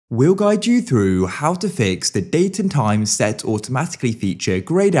We'll guide you through how to fix the date and time set automatically feature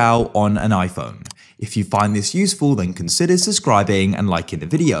grayed out on an iPhone. If you find this useful, then consider subscribing and liking the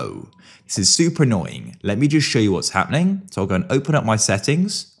video. This is super annoying. Let me just show you what's happening. So I'll go and open up my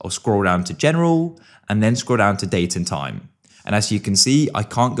settings, I'll scroll down to general, and then scroll down to date and time. And as you can see, I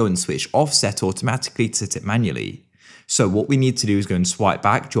can't go and switch off set automatically to set it manually. So what we need to do is go and swipe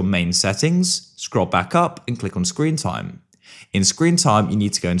back to your main settings, scroll back up and click on screen time. In screen time, you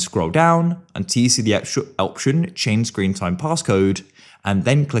need to go and scroll down until you see the extra option change screen time passcode, and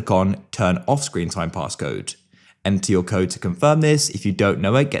then click on turn off screen time passcode. Enter your code to confirm this. If you don't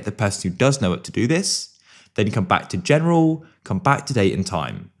know it, get the person who does know it to do this. Then come back to general, come back to date and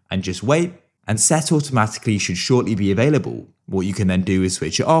time, and just wait. And set automatically should shortly be available. What you can then do is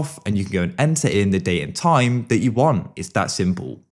switch it off and you can go and enter in the date and time that you want. It's that simple.